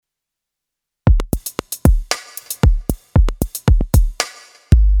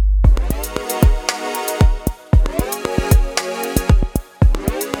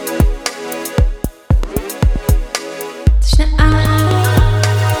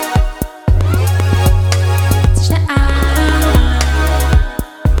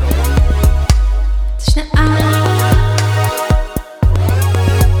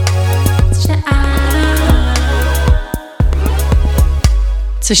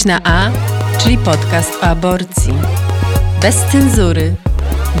Coś na A, czyli podcast o aborcji. Bez cenzury,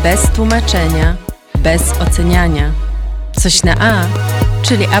 bez tłumaczenia, bez oceniania. Coś na A,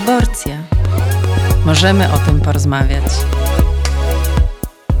 czyli aborcja. Możemy o tym porozmawiać.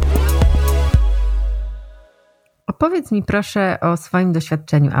 Opowiedz mi proszę o swoim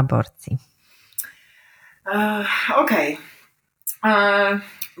doświadczeniu aborcji. Okej.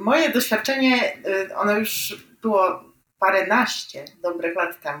 Moje doświadczenie, ono już było paręnaście dobrych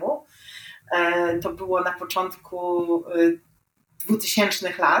lat temu. To było na początku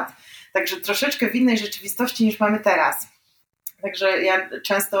 2000 lat, także troszeczkę w innej rzeczywistości niż mamy teraz. Także ja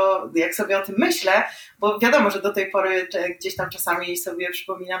często, jak sobie o tym myślę, bo wiadomo, że do tej pory gdzieś tam czasami sobie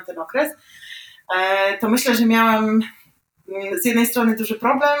przypominam ten okres, to myślę, że miałam z jednej strony duży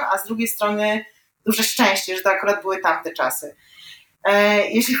problem, a z drugiej strony duże szczęście, że to akurat były tamte czasy.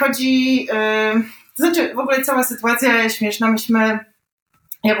 Jeśli chodzi, to znaczy w ogóle cała sytuacja jest śmieszna.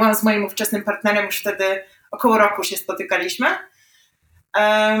 Ja byłam z moim ówczesnym partnerem, już wtedy około roku się spotykaliśmy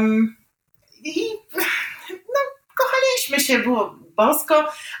i kochaliśmy się, było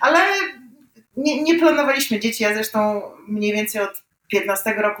bosko, ale nie planowaliśmy dzieci. Ja zresztą mniej więcej od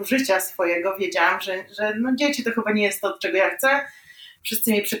 15 roku życia swojego wiedziałam, że dzieci to chyba nie jest to, czego ja chcę.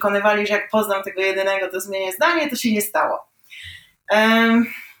 Wszyscy mnie przekonywali, że jak poznam tego jedynego, to zmienię zdanie, to się nie stało.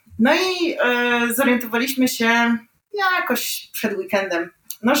 No i zorientowaliśmy się jakoś przed weekendem,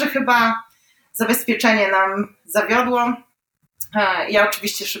 że chyba zabezpieczenie nam zawiodło. Ja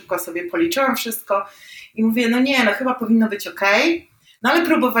oczywiście szybko sobie policzyłam wszystko i mówię, chyba powinno być okej. Ale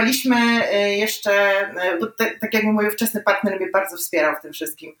próbowaliśmy jeszcze, bo tak jak mój ówczesny partner mnie bardzo wspierał w tym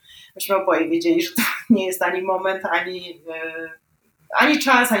wszystkim. Myśmy oboje wiedzieli, że to nie jest ani moment, ani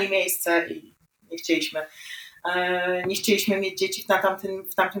czas, ani miejsce i nie chcieliśmy mieć dzieci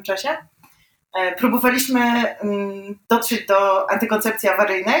w tamtym czasie. Próbowaliśmy dotrzeć do antykoncepcji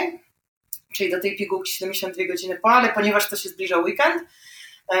awaryjnej, czyli do tej pigułki 72 godziny po, ale ponieważ to się zbliżał weekend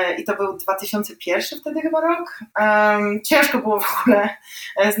i to był 2001 wtedy chyba rok, ciężko było w ogóle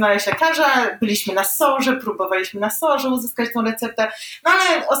znaleźć lekarza. Byliśmy na SOR-ze, próbowaliśmy na SOR-ze uzyskać tą receptę,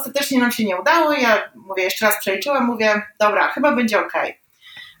 ale ostatecznie nam się nie udało. Ja jeszcze raz przeliczyłam, mówię, dobra, chyba będzie okej.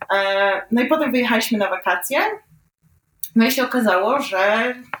 No i potem wyjechaliśmy na wakacje, i się okazało,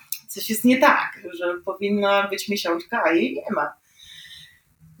 że coś jest nie tak, że powinna być miesiączka, a jej nie ma.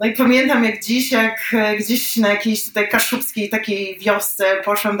 I pamiętam jak dziś, jak gdzieś na jakiejś tutaj kaszubskiej takiej wiosce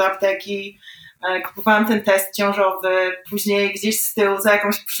poszłam do apteki, kupowałam ten test ciążowy, później gdzieś z tyłu za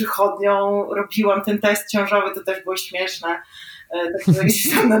jakąś przychodnią robiłam ten test ciążowy, to też było śmieszne, tak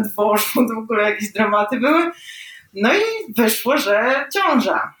gdzieś tam na dworzu, to w ogóle jakieś dramaty były. I wyszło, że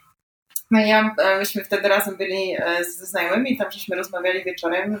ciąża. Myśmy wtedy razem byli ze znajomymi, tam żeśmy rozmawiali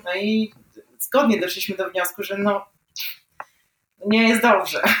wieczorem, i zgodnie doszliśmy do wniosku, że nie jest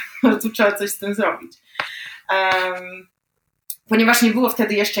dobrze, że tu trzeba coś z tym zrobić. Ponieważ nie było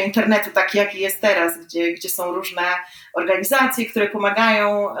wtedy jeszcze internetu taki, jaki jest teraz, gdzie są różne organizacje, które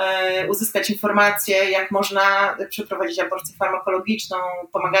pomagają uzyskać informacje, jak można przeprowadzić aborcję farmakologiczną,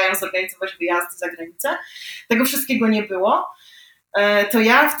 pomagają zorganizować wyjazdy za granicę. Tego wszystkiego nie było. To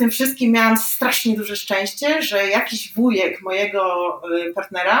ja w tym wszystkim miałam strasznie duże szczęście, że jakiś wujek mojego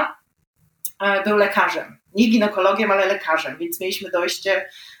partnera był lekarzem. Nie ginekologiem, ale lekarzem, więc mieliśmy dojście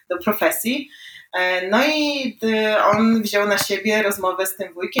do profesji. I on wziął na siebie rozmowę z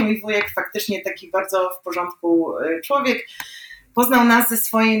tym wujkiem i wujek faktycznie taki bardzo w porządku człowiek. Poznał nas ze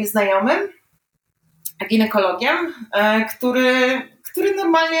swoim znajomym, ginekologiem, który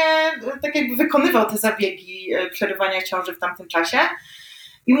normalnie tak jakby wykonywał te zabiegi przerywania ciąży w tamtym czasie.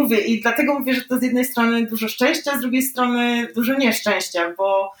 I dlatego mówię, że to z jednej strony dużo szczęścia, z drugiej strony dużo nieszczęścia,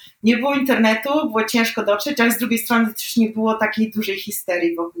 bo nie było internetu, było ciężko dotrzeć, ale z drugiej strony też nie było takiej dużej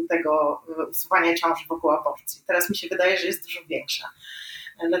histerii wokół tego usuwania ciąży, wokół aborcji. Teraz mi się wydaje, że jest dużo większa,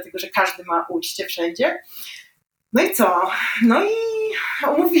 dlatego że każdy ma ujście wszędzie. I co? I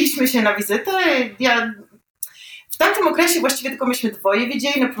umówiliśmy się na wizytę. W tamtym okresie właściwie tylko myśmy dwoje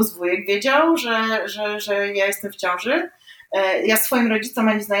wiedzieli, plus wujek wiedział, że ja jestem w ciąży. Ja swoim rodzicom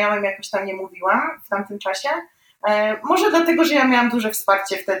ani znajomym jakoś tam nie mówiłam w tamtym czasie. Może dlatego, że ja miałam duże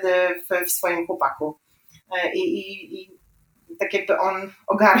wsparcie wtedy w swoim chłopaku. I tak jakby on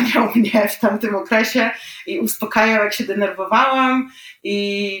ogarniał mnie w tamtym okresie i uspokajał, jak się denerwowałam,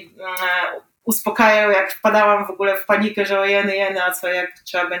 i uspokajał, jak wpadałam w ogóle w panikę, że jeny, a co, jak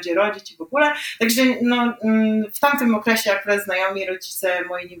trzeba będzie rodzić i w ogóle. Także w tamtym okresie akurat znajomi rodzice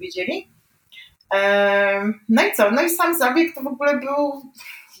moi nie wiedzieli. I co? I sam zabieg to w ogóle był...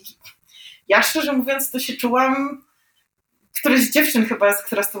 Ja szczerze mówiąc to się czułam któraś z dziewczyn chyba,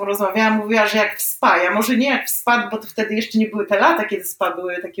 która z tobą rozmawiała, mówiła, że jak w spa. Ja może nie jak w spa, bo to wtedy jeszcze nie były te lata, kiedy spa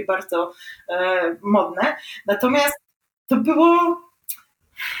były takie bardzo modne. Natomiast to było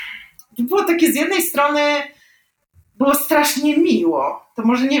takie z jednej strony było strasznie miło. To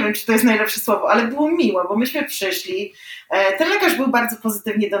może nie wiem, czy to jest najlepsze słowo, ale było miło, bo myśmy przyszli. Ten lekarz był bardzo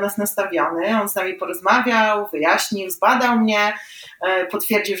pozytywnie do nas nastawiony. On z nami porozmawiał, wyjaśnił, zbadał mnie,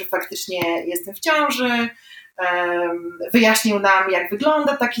 potwierdził, że faktycznie jestem w ciąży. Wyjaśnił nam, jak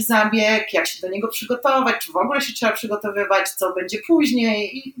wygląda taki zabieg, jak się do niego przygotować, czy w ogóle się trzeba przygotowywać, co będzie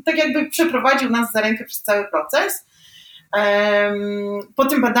później. I tak jakby przeprowadził nas za rękę przez cały proces. Po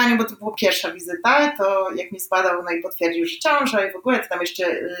tym badaniu, bo to była pierwsza wizyta, to jak mi zbadał, no i potwierdził, że ciąża i w ogóle to tam jeszcze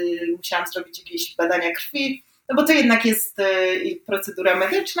musiałam zrobić jakieś badania krwi, no bo to jednak jest procedura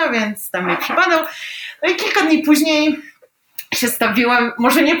medyczna, więc tam mnie przebadał. No i kilka dni później się stawiłam,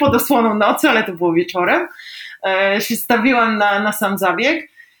 może nie pod osłoną nocy, ale to było wieczorem, się stawiłam na sam zabieg.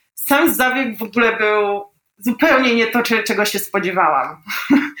 Sam zabieg w ogóle był zupełnie nie to, czego się spodziewałam.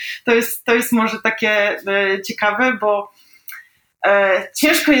 To jest może takie ciekawe, bo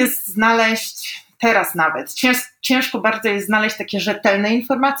ciężko jest znaleźć, teraz nawet, ciężko bardzo jest znaleźć takie rzetelne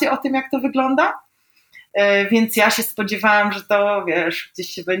informacje o tym, jak to wygląda. Więc ja się spodziewałam, że to, wiesz, gdzieś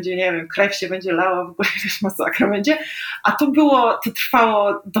się będzie, nie wiem, krew się będzie lała, w ogóle wiesz, masakra będzie. A to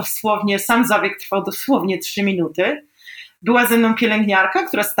trwało dosłownie, sam zabieg trwał dosłownie 3 minuty. Była ze mną pielęgniarka,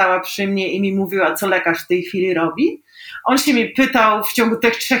 która stała przy mnie i mi mówiła, co lekarz w tej chwili robi. On się mnie pytał w ciągu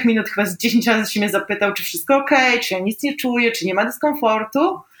tych 3 minut, chyba z 10 razy się mnie zapytał, czy wszystko okej, czy ja nic nie czuję, czy nie ma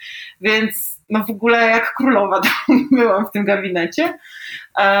dyskomfortu. Więc no w ogóle jak królowa tam byłam w tym gabinecie.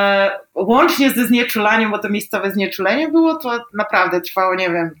 Łącznie ze znieczulaniem, bo to miejscowe znieczulenie było, to naprawdę trwało, nie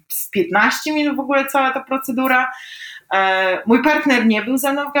wiem, z 15 minut w ogóle cała ta procedura. Mój partner nie był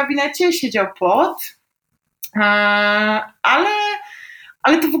ze mną w gabinecie, siedział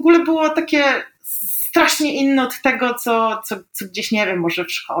ale to w ogóle było takie strasznie inne od tego, co gdzieś, nie wiem, może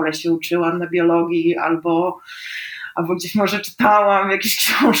w szkole się uczyłam na biologii albo gdzieś może czytałam w jakichś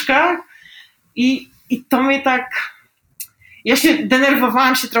książkach i to mnie tak... Ja się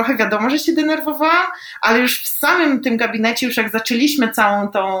denerwowałam trochę, wiadomo, że się denerwowałam, ale już w samym tym gabinecie, już jak zaczęliśmy całą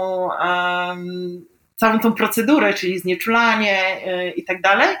tą procedurę, czyli znieczulanie i tak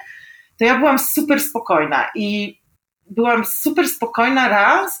dalej, to ja byłam super spokojna i byłam super spokojna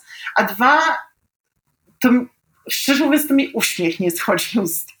raz, a dwa, to szczerze mówiąc, to mi uśmiech nie schodził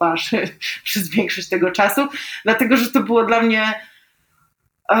z twarzy przez większość tego czasu, dlatego, że to było dla mnie,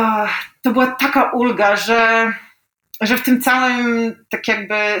 to była taka ulga, że w tym całym, tak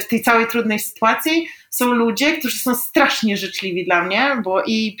jakby w tej całej trudnej sytuacji są ludzie, którzy są strasznie życzliwi dla mnie, bo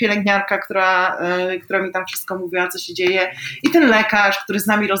i pielęgniarka, która mi tam wszystko mówiła, co się dzieje, i ten lekarz, który z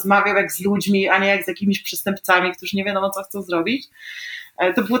nami rozmawiał jak z ludźmi, a nie jak z jakimiś przestępcami, którzy nie wiadomo, co chcą zrobić.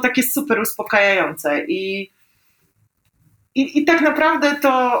 To było takie super uspokajające i tak naprawdę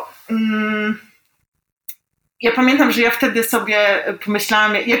to... Ja pamiętam, że ja wtedy sobie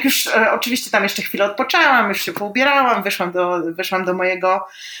pomyślałam, jak już oczywiście tam jeszcze chwilę odpoczęłam, już się poubierałam, wyszłam do mojego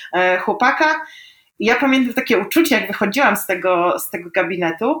chłopaka i ja pamiętam takie uczucie, jak wychodziłam z tego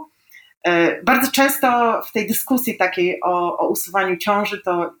gabinetu. Bardzo często w tej dyskusji takiej o usuwaniu ciąży,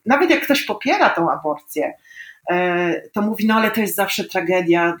 to nawet jak ktoś popiera tą aborcję, to mówi, no ale to jest zawsze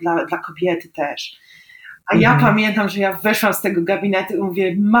tragedia dla kobiety też. A ja pamiętam, że ja weszłam z tego gabinetu i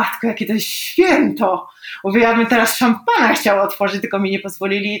mówię, matko, jakie to jest święto. Mówię, ja bym teraz szampana chciała otworzyć, tylko mi nie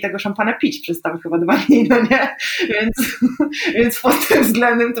pozwolili tego szampana pić przez tam chyba 2 dni, no nie? Więc pod tym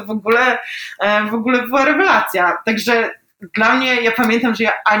względem to w ogóle była rewelacja. Także dla mnie, ja pamiętam, że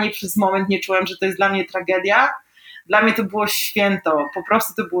ja ani przez moment nie czułam, że to jest dla mnie tragedia. Dla mnie to było święto, po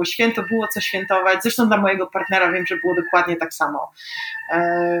prostu to było święto, było co świętować. Zresztą dla mojego partnera wiem, że było dokładnie tak samo.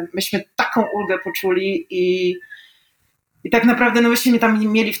 Myśmy taką ulgę poczuli i tak naprawdę no myśmy tam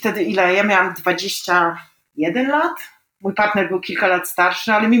mieli wtedy ile? Ja miałam 21 lat, mój partner był kilka lat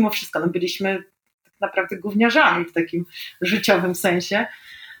starszy, ale mimo wszystko no byliśmy tak naprawdę gówniarzami w takim życiowym sensie.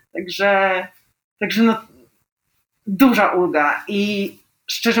 Także no duża ulga i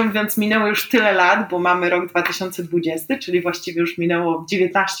szczerze mówiąc, minęło już tyle lat, bo mamy rok 2020, czyli właściwie już minęło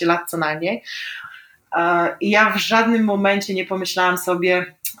 19 lat co najmniej. I ja w żadnym momencie nie pomyślałam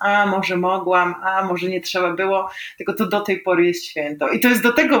sobie, a może mogłam, a może nie trzeba było, tylko to do tej pory jest święto. I to jest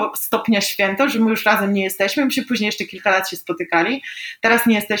do tego stopnia święto, że my już razem nie jesteśmy, my się później jeszcze kilka lat się spotykali, teraz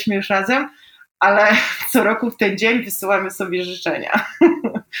nie jesteśmy już razem, ale co roku w ten dzień wysyłamy sobie życzenia.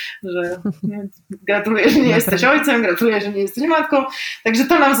 Że gratuluję, że nie jesteś ojcem, gratuluję, że nie jesteś matką. Także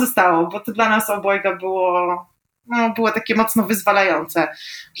to nam zostało, bo to dla nas obojga było takie mocno wyzwalające,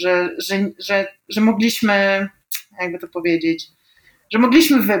 że mogliśmy jakby to powiedzieć, że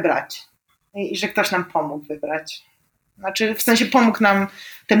mogliśmy wybrać i że ktoś nam pomógł wybrać. Znaczy w sensie pomógł nam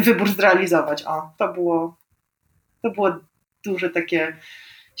ten wybór zrealizować. To było duże takie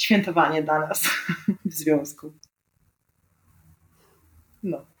świętowanie dla nas w związku.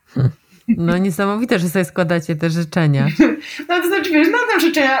 No niesamowite, że sobie składacie te życzenia. No to znaczy, wiesz, te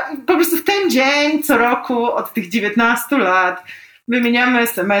życzenia, po prostu w ten dzień, co roku, od tych 19 lat, wymieniamy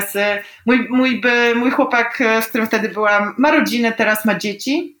SMS-y. Mój chłopak, z którym wtedy byłam, ma rodzinę, teraz ma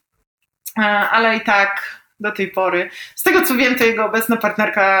dzieci, ale i tak do tej pory. Z tego co wiem, to jego obecna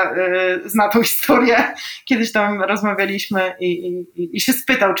partnerka zna tą historię. Kiedyś tam rozmawialiśmy i się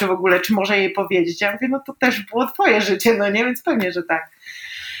spytał, czy w ogóle, czy może jej powiedzieć. Ja mówię, no to też było twoje życie, no nie? Więc pewnie, że tak.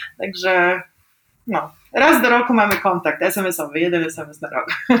 Także raz do roku mamy kontakt SMS-owy, 1 SMS na rok.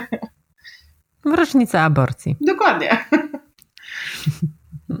 W rocznicę aborcji. Dokładnie.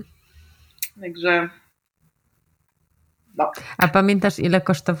 Także A pamiętasz, ile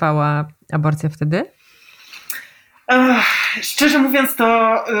kosztowała aborcja wtedy? Szczerze mówiąc,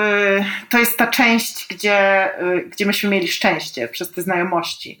 to jest ta część, gdzie myśmy mieli szczęście przez te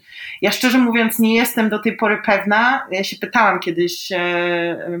znajomości. Ja szczerze mówiąc nie jestem do tej pory pewna. Ja się pytałam kiedyś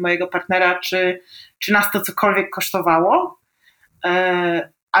mojego partnera, czy nas to cokolwiek kosztowało,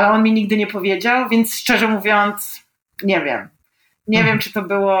 ale on mi nigdy nie powiedział, więc szczerze mówiąc nie wiem. Nie wiem, czy to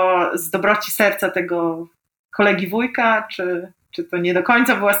było z dobroci serca tego kolegi wujka, czy to nie do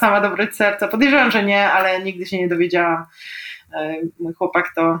końca była sama dobroć serca. Podejrzewam, że nie, ale nigdy się nie dowiedziałam. Mój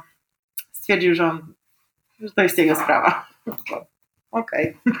chłopak to stwierdził, że to jest jego sprawa.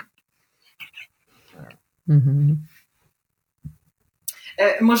 Okej.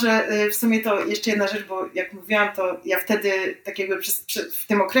 Może w sumie to jeszcze jedna rzecz, bo jak mówiłam, to ja wtedy tak jakby w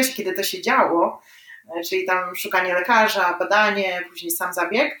tym okresie, kiedy to się działo, czyli tam szukanie lekarza, badanie, później sam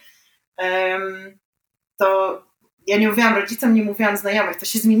zabieg, to ja nie mówiłam rodzicom, nie mówiłam znajomych, to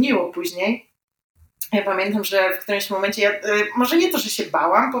się zmieniło później. Ja pamiętam, że w którymś momencie, może nie to, że się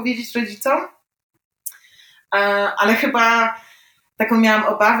bałam powiedzieć rodzicom, ale chyba taką miałam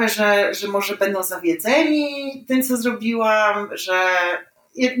obawę, że może będą zawiedzeni tym, co zrobiłam, że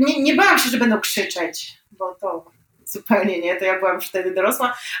nie bałam się, że będą krzyczeć, bo to zupełnie nie, to ja byłam już wtedy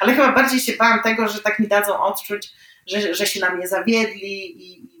dorosła, ale chyba bardziej się bałam tego, że tak mi dadzą odczuć, że się na mnie zawiedli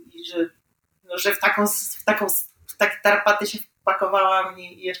i że w tak tarapaty się wpakowałam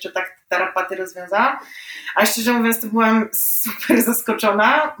i jeszcze tak tarapaty rozwiązałam. A szczerze mówiąc, to byłam super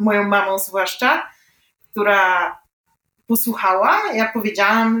zaskoczona, moją mamą zwłaszcza, która posłuchała. Ja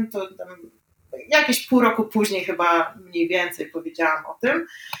powiedziałam, to tam jakieś pół roku później chyba mniej więcej powiedziałam o tym.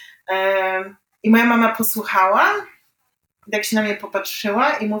 I moja mama posłuchała, jak się na mnie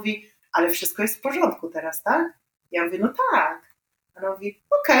popatrzyła i mówi, ale wszystko jest w porządku teraz, tak? Ja mówię, no tak. Ona mówi,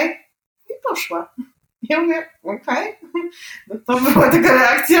 okej. I poszła. Ja mówię, okej. No to była taka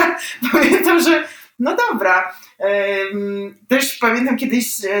reakcja. Pamiętam, że no dobra. Też pamiętam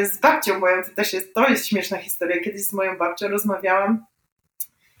kiedyś z babcią moją, to jest śmieszna historia. Kiedyś z moją babcią rozmawiałam.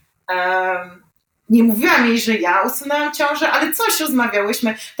 Nie mówiłam jej, że ja usunęłam ciążę, ale coś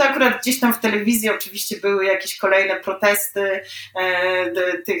rozmawiałyśmy. To akurat gdzieś tam w telewizji oczywiście były jakieś kolejne protesty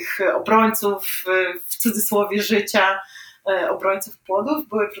tych obrońców, w cudzysłowie, życia, obrońców płodów.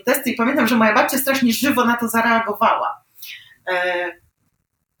 Były protesty i pamiętam, że moja babcia strasznie żywo na to zareagowała.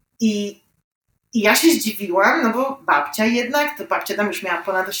 I ja się zdziwiłam, no bo babcia jednak, to babcia tam już miała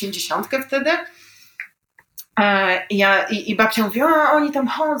ponad 80 wtedy. I babcia mówi, oni tam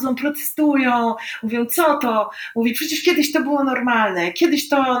chodzą, protestują, mówią, co to? Mówi, przecież kiedyś to było normalne, kiedyś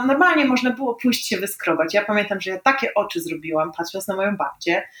to normalnie można było pójść się wyskrobać. Ja pamiętam, że ja takie oczy zrobiłam, patrząc na moją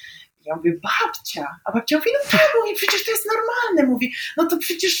babcię. Ja mówię, babcia, a babcia mówi, no tak, mówi, przecież to jest normalne, mówi, no to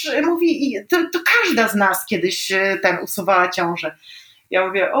przecież, mówi, to każda z nas kiedyś usuwała ciążę. Ja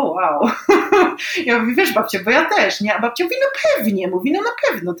mówię, o wow. Ja mówię, wiesz babcia, bo ja też, nie? A babcia mówi, no pewnie, mówi, no na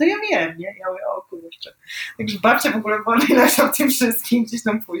pewno, to ja wiem, nie? Ja mówię, o kurczę. Także babcia w ogóle była najlepsza w tym wszystkim gdzieś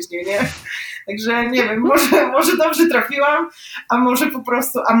tam później, nie? Także nie wiem, może dobrze trafiłam, a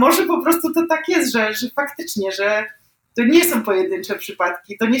może po prostu to tak jest, że faktycznie, że to nie są pojedyncze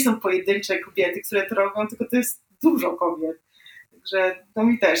przypadki, to nie są pojedyncze kobiety, które to robią, tylko to jest dużo kobiet. Także to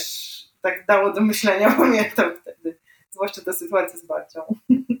mi też tak dało do myślenia, pamiętam wtedy. Zwłaszcza ta sytuacja z babcią.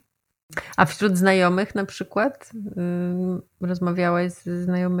 A wśród znajomych na przykład? Rozmawiałaś ze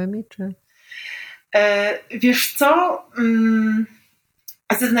znajomymi, czy? Wiesz co?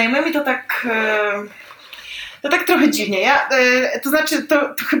 Ze znajomymi to tak To tak trochę dziwnie. To znaczy,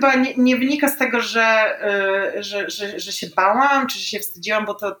 to chyba nie wynika z tego, że się bałam, czy że się wstydziłam,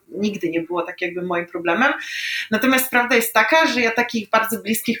 bo to nigdy nie było tak jakby moim problemem. Natomiast prawda jest taka, że ja takich bardzo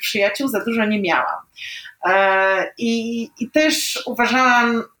bliskich przyjaciół za dużo nie miałam. I też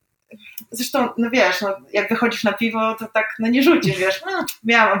uważałam, zresztą, no wiesz, no, jak wychodzisz na piwo, to tak, no nie rzucisz, wiesz,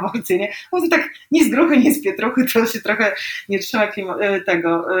 miałam aborcję, nie? Bo to tak ni z gruchy, ni z pietruchy, to się trochę nie trzyma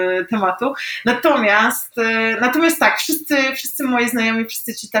tego tematu. Natomiast tak, wszyscy moi znajomi,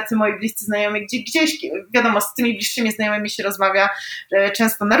 wszyscy ci tacy moi bliscy znajomi, gdzieś, wiadomo, z tymi bliższymi znajomymi się rozmawia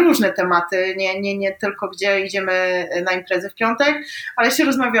często na różne tematy, nie tylko gdzie idziemy na imprezę w piątek, ale się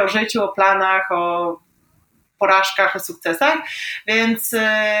rozmawia o życiu, o planach, o porażkach, o sukcesach, więc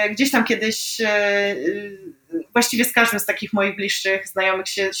gdzieś tam kiedyś właściwie z każdym z takich moich bliższych znajomych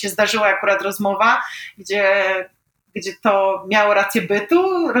się zdarzyła akurat rozmowa, gdzie to miało rację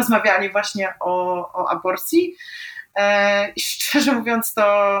bytu, rozmawiali właśnie o aborcji. I szczerze mówiąc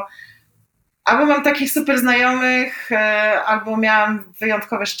to albo mam takich super znajomych, albo miałam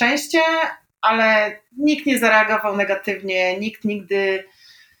wyjątkowe szczęście, ale nikt nie zareagował negatywnie, nikt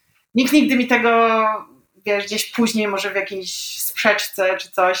nigdy mi tego, wiesz, gdzieś później może w jakiejś sprzeczce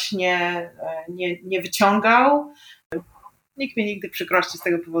czy coś nie wyciągał. Nikt mi nigdy przykrości z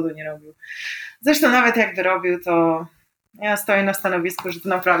tego powodu nie robił. Zresztą nawet jakby robił, to ja stoję na stanowisku, że to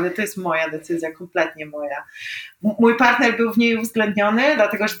naprawdę to jest moja decyzja, kompletnie moja. Mój partner był w niej uwzględniony,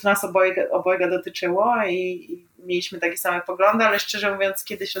 dlatego że to nas obojga dotyczyło i mieliśmy takie same poglądy, ale szczerze mówiąc,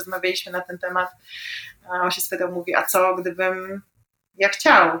 kiedyś rozmawialiśmy na ten temat, a on się spytał, mówi, a co gdybym ja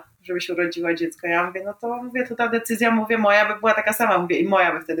chciał, żeby się urodziła dziecko. Ja mówię, no to mówię, to ta decyzja, mówię, moja by była taka sama, mówię, i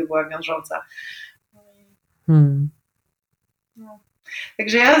moja by wtedy była wiążąca. No.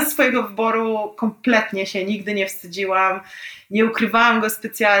 Także ja ze swojego wyboru kompletnie się nigdy nie wstydziłam, nie ukrywałam go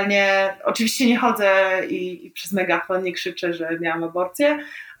specjalnie. Oczywiście nie chodzę i przez megafon nie krzyczę, że miałam aborcję,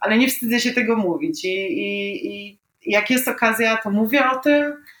 ale nie wstydzę się tego mówić. I jak jest okazja, to mówię o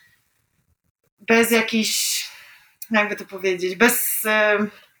tym bez jakichś, jakby to powiedzieć,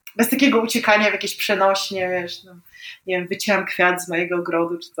 bez takiego uciekania w jakieś przenośnie, wiesz, no, nie wiem, wycięłam kwiat z mojego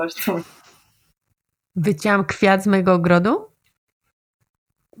ogrodu czy coś. To... Wycięłam kwiat z mojego ogrodu?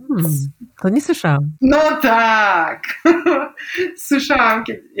 To nie słyszałam. No tak, słyszałam,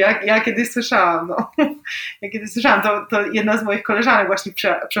 ja kiedyś słyszałam, no. Ja kiedyś słyszałam, to jedna z moich koleżanek właśnie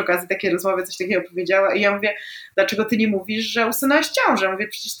przy okazji takiej rozmowy coś takiego powiedziała i ja mówię, dlaczego ty nie mówisz, że usunęłaś ciążę? Mówię,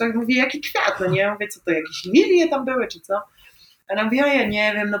 przecież to mówię, jaki kwiat, no nie? Mówię, co to, jakieś lilie tam były, czy co? A ona mówi, ja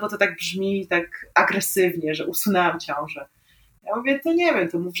nie wiem, no bo to tak brzmi tak agresywnie, że usunęłam ciążę. Ja mówię, to nie wiem,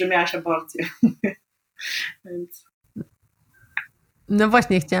 to mów, że miałaś aborcję. Więc... No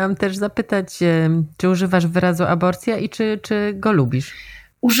właśnie, chciałam też zapytać, czy używasz wyrazu aborcja i czy go lubisz?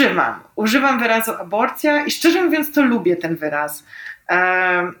 Używam wyrazu aborcja i szczerze mówiąc to lubię ten wyraz.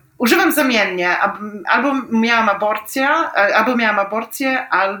 Używam zamiennie, albo miałam aborcję,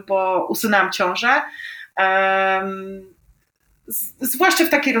 albo usunęłam ciążę. Zwłaszcza w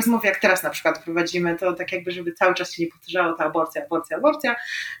takiej rozmowie, jak teraz na przykład prowadzimy, to tak jakby, żeby cały czas się nie powtarzało ta aborcja,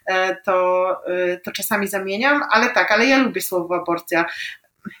 to czasami zamieniam, ale ja lubię słowo aborcja.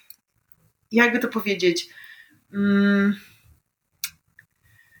 Jakby to powiedzieć?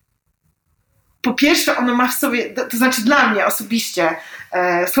 Po pierwsze, ono ma w sobie, to znaczy dla mnie osobiście,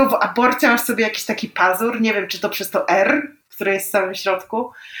 słowo aborcja ma w sobie jakiś taki pazur, nie wiem, czy to przez to R, które jest w samym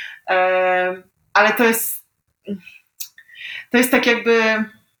środku, ale to jest tak jakby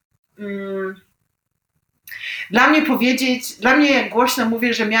dla mnie jak głośno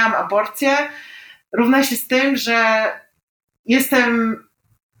mówię, że miałam aborcję, równa się z tym, że jestem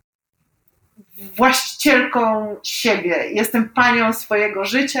właścicielką siebie, jestem panią swojego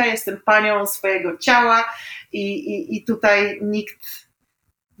życia, jestem panią swojego ciała i tutaj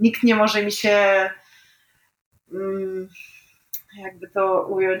nikt nie może mi się, jakby to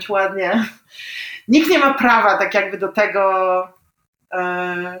ująć ładnie, nikt nie ma prawa tak jakby do tego,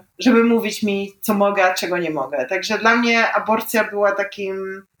 żeby mówić mi, co mogę, a czego nie mogę. Także dla mnie aborcja była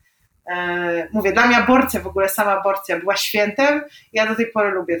takim, dla mnie aborcja, w ogóle sama aborcja była świętem. Ja do tej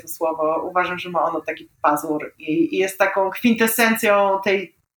pory lubię to słowo. Uważam, że ma ono taki pazur i jest taką kwintesencją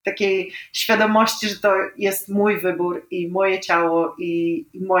tej takiej świadomości, że to jest mój wybór i moje ciało i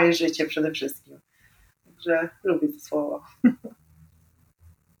moje życie przede wszystkim. Także lubię to słowo.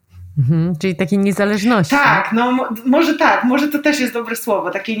 Czyli takiej niezależności. Tak, no może to też jest dobre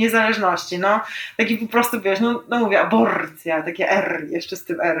słowo, takiej niezależności, no, taki po prostu, wiesz, no mówię, aborcja, takie R, jeszcze z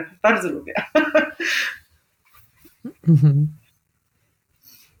tym R, bardzo lubię.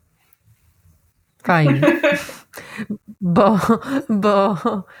 Fajnie, bo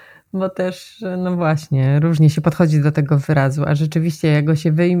Bo też, no właśnie, różnie się podchodzi do tego wyrazu, a rzeczywiście jak go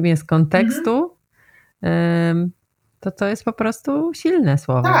się wyjmie z kontekstu, to jest po prostu silne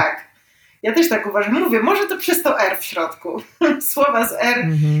słowo. Tak, ja też tak uważam. Mówię, może to przez to R w środku. Słowa z R.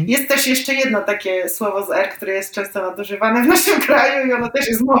 Jest też jeszcze jedno takie słowo z R, które jest często nadużywane w naszym kraju i ono też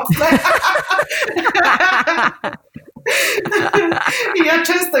jest mocne. I ja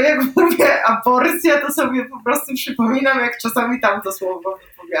często jak mówię aborcja, to sobie po prostu przypominam, jak czasami tamto słowo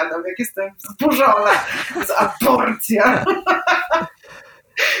wypowiadam, jak jestem wzburzona z aborcja.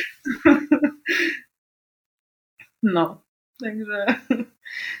 No, także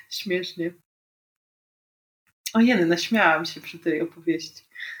śmiesznie. Ojej, naśmiałam się przy tej opowieści.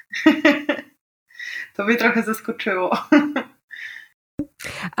 To mnie trochę zaskoczyło.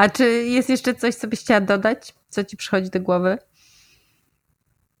 A czy jest jeszcze coś, co byś chciała dodać? Co ci przychodzi do głowy?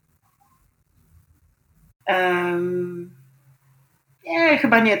 Nie,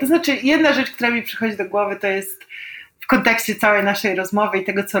 chyba nie. To znaczy, jedna rzecz, która mi przychodzi do głowy, to jest w kontekście całej naszej rozmowy i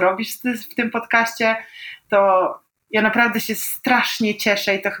tego, co robisz w tym podcaście, to ja naprawdę się strasznie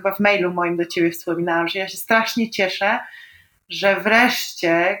cieszę i to chyba w mailu moim do ciebie wspominałam, że ja się strasznie cieszę, że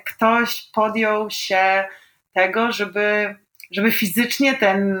wreszcie ktoś podjął się tego, żeby fizycznie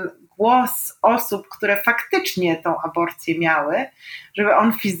ten głos osób, które faktycznie tą aborcję miały, żeby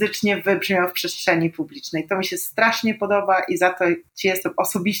on fizycznie wybrzmiał w przestrzeni publicznej. To mi się strasznie podoba i za to ci jestem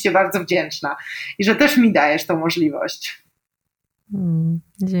osobiście bardzo wdzięczna. I że też mi dajesz tą możliwość.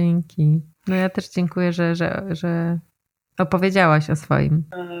 Dzięki. No ja też dziękuję, że opowiedziałaś o swoim.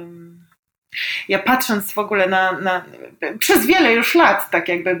 Ja patrząc w ogóle na przez wiele już lat, tak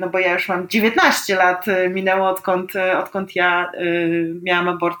jakby, no bo ja już mam 19 lat minęło odkąd ja miałam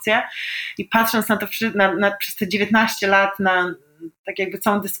aborcję i patrząc na to przez te 19 lat na tak jakby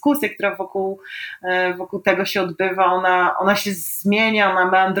całą dyskusję, która wokół tego się odbywa, ona się zmienia,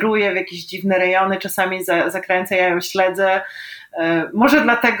 ona meandruje w jakieś dziwne rejony, czasami zakręca, ja ją śledzę. Może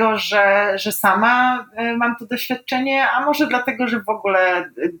dlatego, że sama mam to doświadczenie, a może dlatego, że w ogóle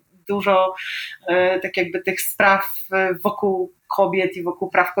dużo tak jakby tych spraw wokół kobiet i wokół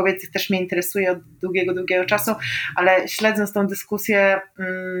praw kobiecych też mnie interesuje od długiego czasu, ale śledząc tą dyskusję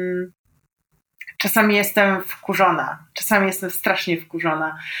czasami jestem wkurzona, czasami jestem strasznie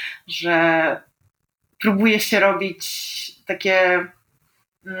wkurzona, że próbuje się robić takie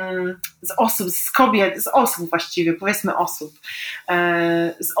z osób, z kobiet, z osób właściwie, powiedzmy osób,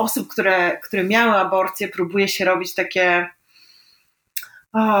 z osób, które miały aborcję, próbuje się robić takie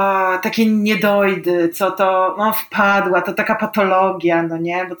niedojdy, co to wpadła, to taka patologia, no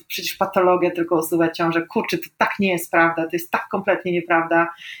nie, bo to przecież patologia tylko usuwa ciążę. Kurczę, to tak nie jest prawda, to jest tak kompletnie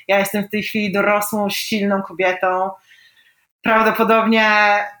nieprawda. Ja jestem w tej chwili dorosłą, silną kobietą,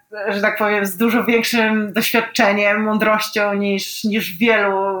 prawdopodobnie, że tak powiem, z dużo większym doświadczeniem, mądrością niż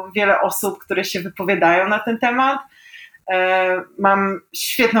wiele osób, które się wypowiadają na ten temat. Mam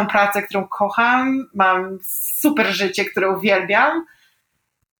świetną pracę, którą kocham, mam super życie, które uwielbiam.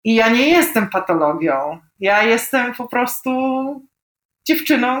 I ja nie jestem patologią. Ja jestem po prostu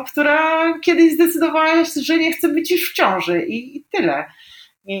dziewczyną, która kiedyś zdecydowała, że nie chce być już w ciąży i tyle.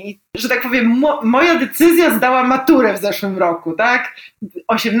 I że tak powiem, moja decyzja zdała maturę w zeszłym roku, tak?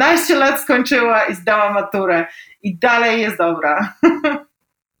 18 lat skończyła i zdała maturę. I dalej jest dobra.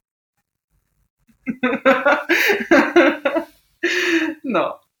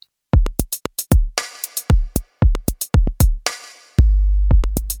 No.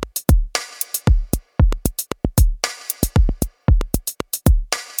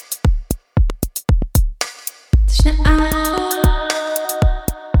 Coś na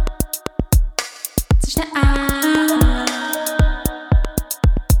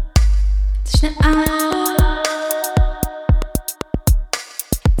A.